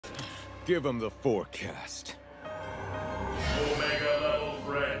Give him the forecast. Omega level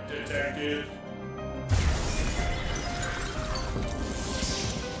threat detected.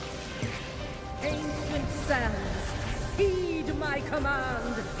 Ancient sands, heed my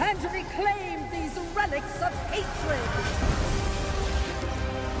command and reclaim these relics of hatred!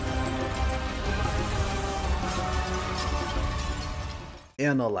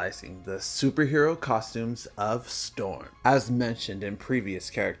 Analyzing the superhero costumes of Storm. As mentioned in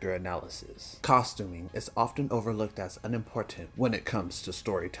previous character analysis, costuming is often overlooked as unimportant when it comes to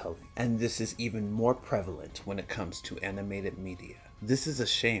storytelling, and this is even more prevalent when it comes to animated media. This is a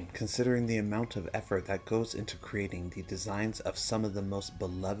shame considering the amount of effort that goes into creating the designs of some of the most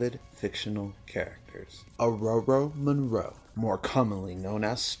beloved fictional characters. Ororo Munro, more commonly known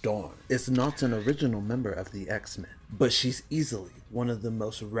as Storm, is not an original member of the X-Men, but she's easily one of the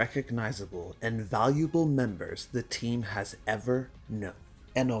most recognizable and valuable members the team has ever known.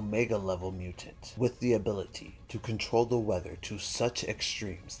 An Omega level mutant with the ability to control the weather to such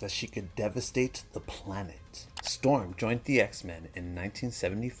extremes that she could devastate the planet. Storm joined the X-Men in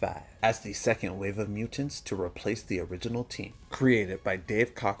 1975 as the second wave of mutants to replace the original team, created by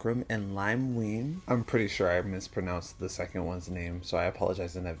Dave Cockrum and Lime Ween. I'm pretty sure I mispronounced the second one's name, so I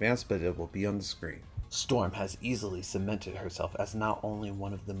apologize in advance, but it will be on the screen. Storm has easily cemented herself as not only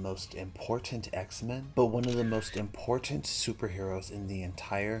one of the most important X-Men, but one of the most important superheroes in the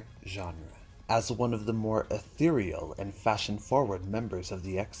entire genre. As one of the more ethereal and fashion-forward members of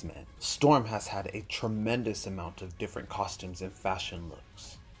the X-Men, Storm has had a tremendous amount of different costumes and fashion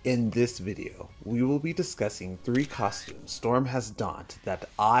looks. In this video, we will be discussing 3 costumes Storm has donned that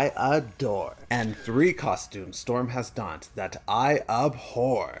I adore, and 3 costumes Storm has donned that I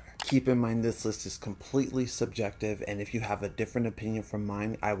abhor. Keep in mind this list is completely subjective, and if you have a different opinion from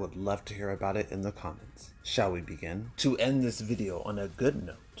mine, I would love to hear about it in the comments. Shall we begin? To end this video on a good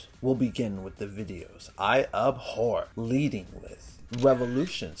note, we'll begin with the videos I abhor, leading with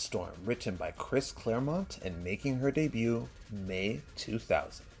Revolution Storm, written by Chris Claremont and making her debut May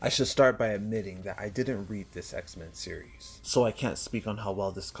 2000. I should start by admitting that I didn't read this X-Men series, so I can't speak on how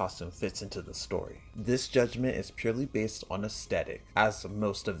well this costume fits into the story. This judgment is purely based on aesthetic, as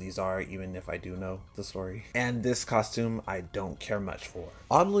most of these are, even if I do know the story. And this costume I don't care much for.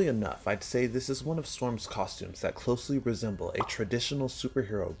 Oddly enough, I'd say this is one of Storm's costumes that closely resemble a traditional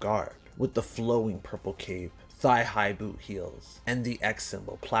superhero garb, with the flowing purple cape, thigh-high boot heels, and the X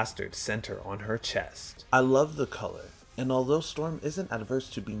symbol plastered center on her chest. I love the color, and although Storm isn't adverse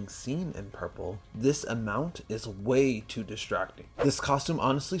to being seen in purple, this amount is way too distracting. This costume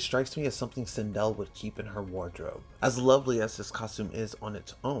honestly strikes me as something Sindel would keep in her wardrobe. As lovely as this costume is on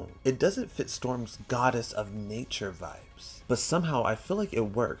its own, it doesn't fit Storm's goddess of nature vibes. But somehow I feel like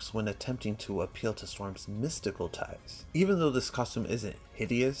it works when attempting to appeal to Storm's mystical ties. Even though this costume isn't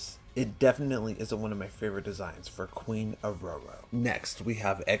hideous, it definitely isn't one of my favorite designs for Queen Ororo. Next, we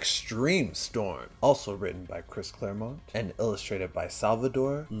have X-Treme Storm, also written by Chris Claremont and illustrated by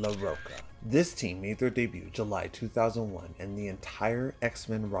Salvador LaRocca. This team made their debut July 2001, and the entire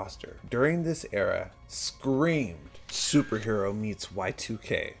X-Men roster during this era screamed superhero meets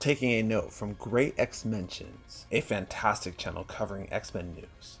Y2K. Taking a note from Great X Mentions, a fantastic channel covering X-Men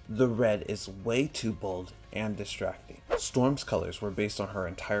news, the red is way too bold and distracting. Storm's colors were based on her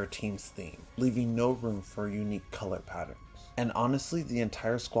entire team's theme, leaving no room for unique color patterns. And honestly, the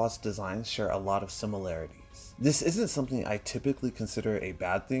entire squad's designs share a lot of similarities. This isn't something I typically consider a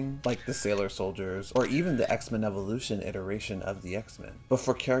bad thing, like the Sailor Soldiers, or even the X-Men Evolution iteration of the X-Men. But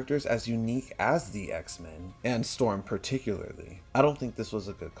for characters as unique as the X-Men, and Storm particularly, I don't think this was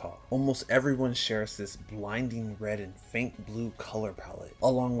a good call. Almost everyone shares this blinding red and faint blue color palette,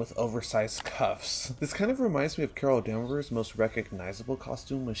 along with oversized cuffs. This kind of reminds me of Carol Danvers' most recognizable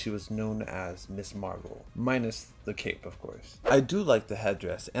costume when she was known as Miss Marvel, minus the cape, of course. I do like the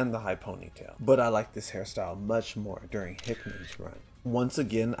headdress and the high ponytail, but I like this hairstyle much more during Hickman's run. Once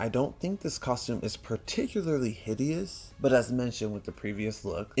again, I don't think this costume is particularly hideous, but as mentioned with the previous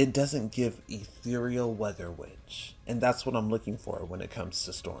look, it doesn't give ethereal weather witch, and that's what I'm looking for when it comes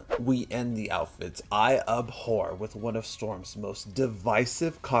to Storm. We end the outfits I abhor with one of Storm's most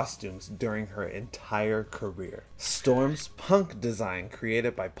divisive costumes during her entire career. Storm's punk design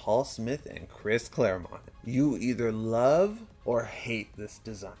created by Paul Smith and Chris Claremont. You either love or hate this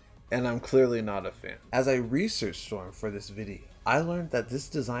design. and I'm clearly not a fan. As I researched Storm for this video, I learned that this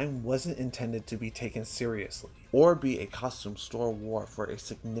design wasn't intended to be taken seriously or be a costume Storm wore for a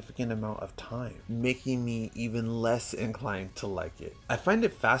significant amount of time, making me even less inclined to like it. I find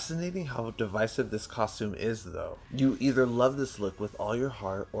it fascinating how divisive this costume is though. You either love this look with all your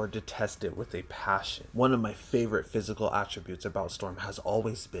heart or detest it with a passion. One of my favorite physical attributes about Storm has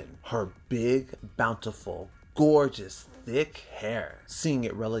always been her big, bountiful, gorgeous, thick hair. Seeing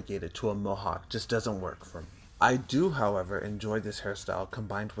it relegated to a mohawk just doesn't work for me. I do, however, enjoy this hairstyle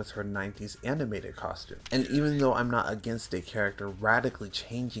combined with her 90s animated costume. And even though I'm not against a character radically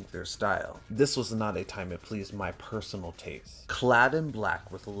changing their style, this was not a time it pleased my personal taste. Clad in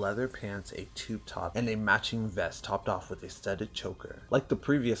black with leather pants, a tube top, and a matching vest topped off with a studded choker. Like the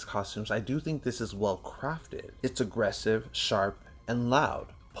previous costumes, I do think this is well crafted. It's aggressive, sharp, and loud.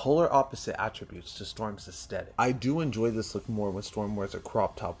 Polar opposite attributes to Storm's aesthetic. I do enjoy this look more when Storm wears a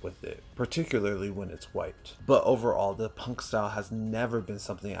crop top with it, particularly when it's white. But overall, the punk style has never been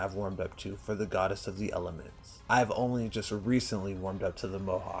something I've warmed up to for the goddess of the elements. I've only just recently warmed up to the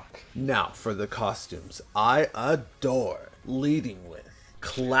mohawk. Now for the costumes I adore, leading with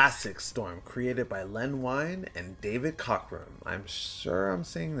Classic Storm, created by Len Wein and David Cockrum. I'm sure I'm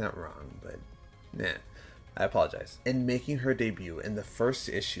saying that wrong, but nah. I apologize. In making her debut in the first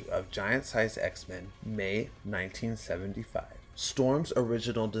issue of Giant Size X-Men, May 1975. Storm's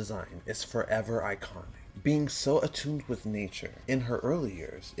original design is forever iconic. Being so attuned with nature, in her early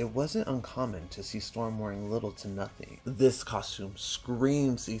years, it wasn't uncommon to see Storm wearing little to nothing. This costume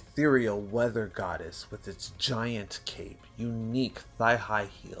screams ethereal weather goddess with its giant cape, unique thigh-high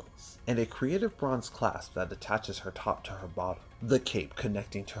heels, and a creative bronze clasp that attaches her top to her bottom. The cape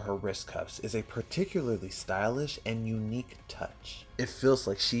connecting to her wrist cuffs is a particularly stylish and unique touch. It feels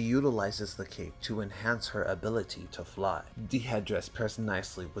like she utilizes the cape to enhance her ability to fly. The headdress pairs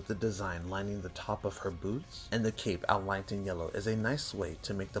nicely with the design lining the top of her boots, and the cape outlined in yellow is a nice way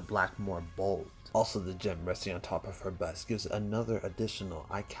to make the black more bold. Also, the gem resting on top of her bust gives another additional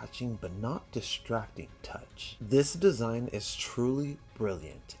eye-catching but not distracting touch. This design is truly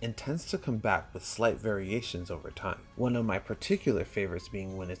brilliant and tends to come back with slight variations over time. One of my particular favorites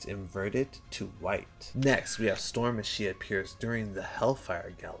being when it's inverted to white. Next, we have Storm as she appears during the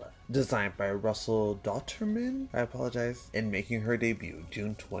Hellfire Gala, designed by Russell Dauterman, and making her debut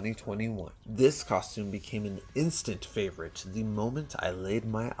June 2021. This costume became an instant favorite the moment I laid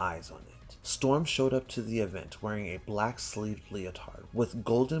my eyes on it. Storm showed up to the event wearing a black sleeved leotard with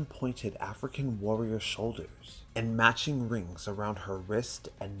golden pointed African warrior shoulders and matching rings around her wrist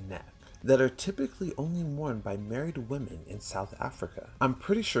and neck that are typically only worn by married women in South Africa. I'm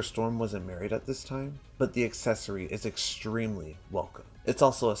pretty sure Storm wasn't married at this time, but the accessory is extremely welcome. It's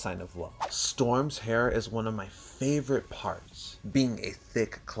also a sign of wealth. Storm's hair is one of my favorite parts, being a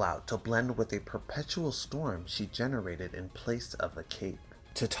thick cloud to blend with a perpetual storm she generated in place of a cape.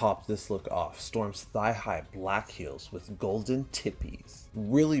 To top this look off, Storm's thigh-high black heels with golden tippies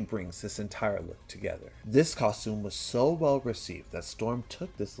really brings this entire look together. This costume was so well received that Storm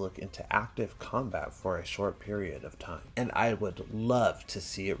took this look into active combat for a short period of time, and I would love to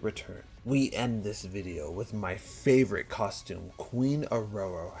see it return. We end this video with my favorite costume Queen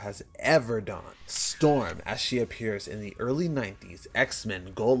Ororo has ever donned. Storm as she appears in the early 90s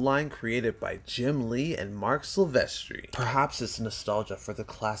X-Men Gold line created by Jim Lee and Mark Silvestri. Perhaps it's nostalgia for the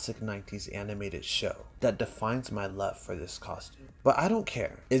classic 90s animated show that defines my love for this costume. But I don't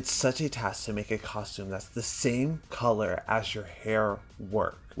care. It's such a task to make a costume that's the same color as your hair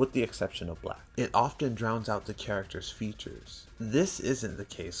work, with the exception of black. It often drowns out the character's features. This isn't the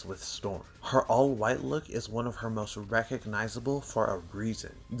case with Storm. Her all-white look is one of her most recognizable for a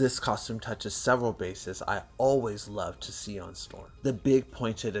reason. This costume touches several bases I always love to see on Storm. The big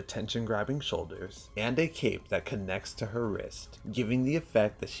pointed attention-grabbing shoulders, and a cape that connects to her wrist, giving the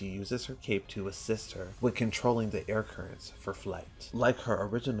effect that she uses her cape to assist her with controlling the air currents for flight. Like her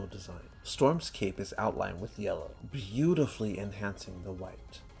original design, Storm's cape is outlined with yellow, beautifully enhancing the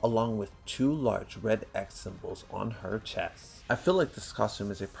white, along with two large red X symbols on her chest. I feel like this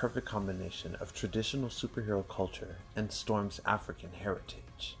costume is a perfect combination of traditional superhero culture and Storm's African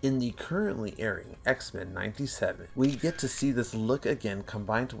heritage. In the currently airing X-Men 97, we get to see this look again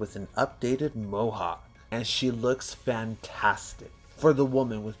combined with an updated mohawk, and she looks fantastic. For the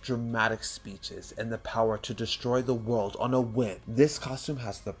woman with dramatic speeches and the power to destroy the world on a whim, this costume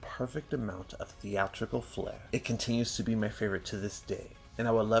has the perfect amount of theatrical flair. It continues to be my favorite to this day, and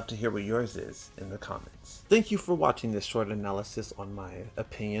I would love to hear what yours is in the comments. Thank you for watching this short analysis on my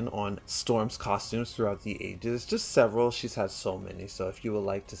opinion on Storm's costumes throughout the ages. Just several, she's had so many, so if you would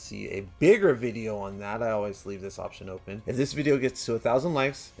like to see a bigger video on that, I always leave this option open. If this video gets to 1,000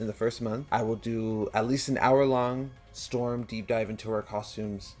 likes in the first month, I will do at least an hour-long Storm deep dive into her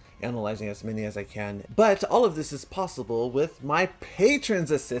costumes, analyzing as many as I can. But all of this is possible with my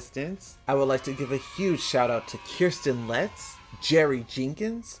patrons' assistance. I would like to give a huge shout out to Kirsten Letts, Jerry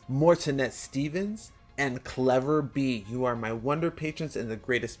Jenkins, Mortonette Stevens, and Clever B. You are my wonder patrons and the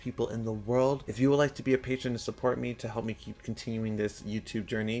greatest people in the world. If you would like to be a patron to support me to help me keep continuing this YouTube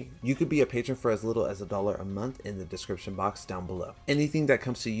journey, you could be a patron for as little as $1 a month in the description box down below. Anything that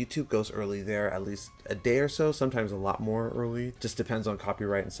comes to YouTube goes early there, at least a day or so, sometimes a lot more early. Just depends on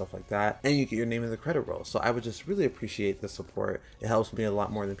copyright and stuff like that. And you get your name in the credit roll. So I would just really appreciate the support. It helps me a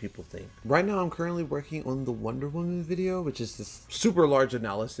lot more than people think. Right now I'm currently working on the Wonder Woman video, which is this super large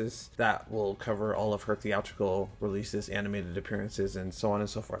analysis that will cover all of her theatrical releases, animated appearances, and so on and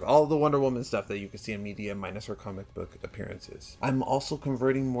so forth. All the Wonder Woman stuff that you can see in media minus her comic book appearances. I'm also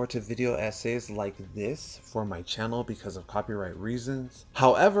converting more to video essays like this for my channel because of copyright reasons.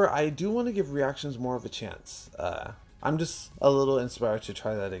 However, I do want to give reactions more of a chance. I'm just a little inspired to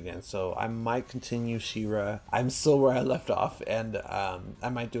try that again, so I might continue She-Ra. I'm still where I left off, and I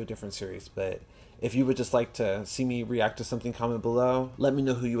might do a different series, but if you would just like to see me react to something, comment below. Let me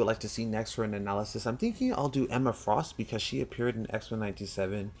know who you would like to see next for an analysis. I'm thinking I'll do Emma Frost because she appeared in X-Men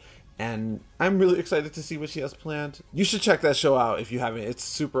 97, and I'm really excited to see what she has planned. You should check that show out if you haven't. It's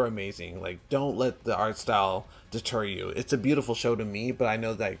super amazing. Like, don't let the art style deter you. It's a beautiful show to me, but I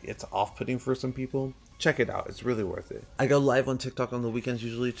know that it's off-putting for some people. Check it out, it's really worth it. I go live on TikTok on the weekends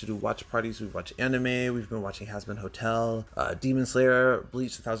usually to do watch parties. We watch anime, we've been watching Has Been Hotel, Demon Slayer,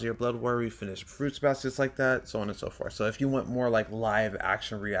 Bleach, The Thousand Year Blood War, we finished Fruits Baskets like that, so on and so forth. So if you want more like live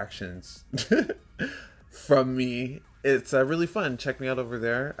action reactions from me, it's really fun. Check me out over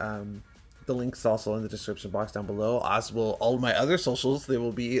there. The link's also in the description box down below, as will all my other socials. They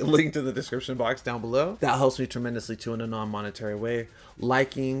will be linked in the description box down below. That helps me tremendously too in a non-monetary way.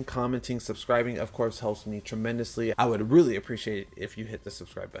 Liking, commenting, subscribing, of course, helps me tremendously. I would really appreciate if you hit the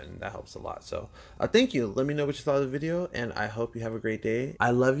subscribe button. That helps a lot. So thank you. Let me know what you thought of the video, and I hope you have a great day. I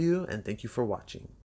love you, and thank you for watching.